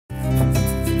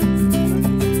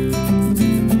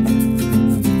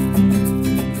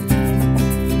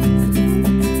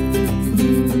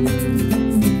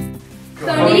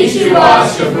Konnichiwa,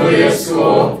 Shibuya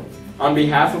School. On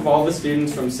behalf of all the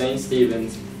students from St.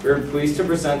 Stephen's, we are pleased to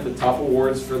present the top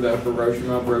awards for the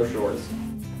Hiroshima brochures.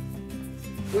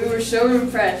 We were so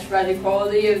impressed by the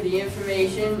quality of the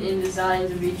information and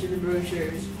designs of each of the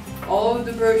brochures. All of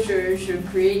the brochures showed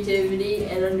creativity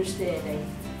and understanding.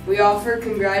 We offer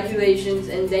congratulations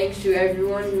and thanks to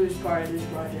everyone who was part of this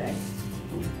project.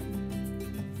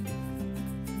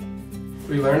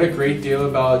 We learned a great deal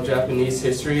about Japanese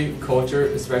history, culture,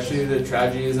 especially the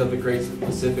tragedies of the Great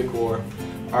Pacific War.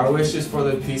 Our wish is for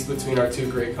the peace between our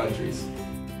two great countries.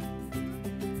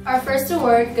 Our first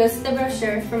award goes to the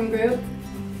brochure from group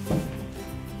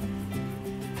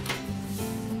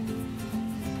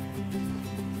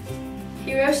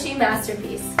Hiroshima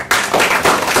Masterpiece.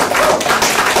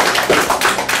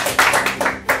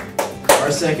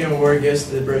 Our second award goes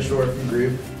to the brochure from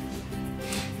group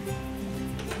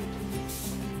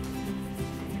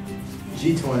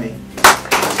G20.